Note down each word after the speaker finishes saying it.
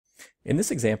In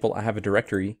this example, I have a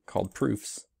directory called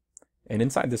proofs, and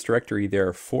inside this directory there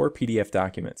are 4 PDF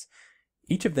documents.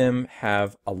 Each of them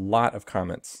have a lot of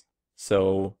comments.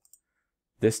 So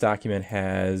this document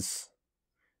has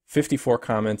 54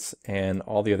 comments, and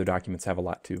all the other documents have a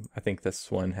lot too. I think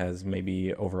this one has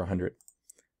maybe over 100.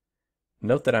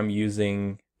 Note that I'm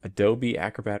using Adobe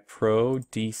Acrobat Pro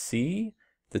DC,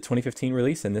 the 2015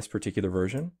 release, in this particular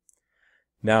version.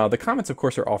 Now, the comments, of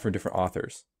course, are all from different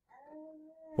authors.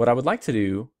 What I would like to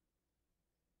do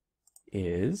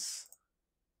is,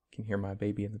 you can hear my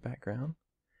baby in the background,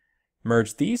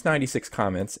 merge these 96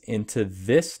 comments into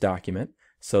this document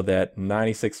so that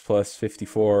 96 plus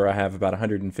 54, I have about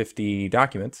 150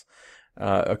 documents,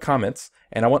 comments,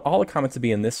 and I want all the comments to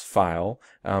be in this file,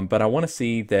 but I want to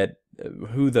see that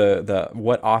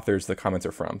what authors the comments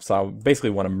are from. So I basically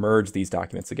want to merge these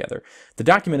documents together. The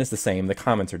document is the same, the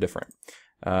comments are different.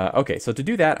 Okay, so to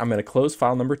do that, I'm going to close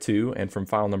file number 2, and from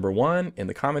file number 1 in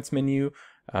the comments menu,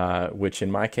 which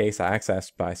in my case I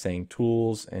accessed by saying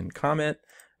tools and comment.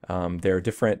 There are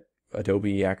different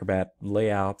Adobe Acrobat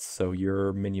layouts, so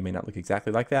your menu may not look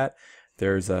exactly like that.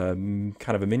 There's a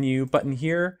kind of a menu button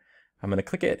here. I'm going to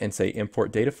click it and say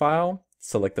import data file,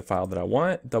 select the file that I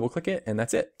want, double click it, and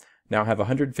that's it. Now I have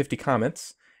 150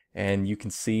 comments, and you can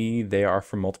see they are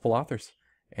from multiple authors.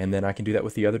 And then I can do that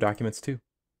with the other documents too.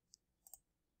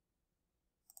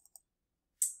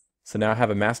 So now I have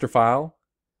a master file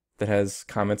that has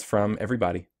comments from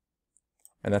everybody.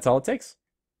 And that's all it takes.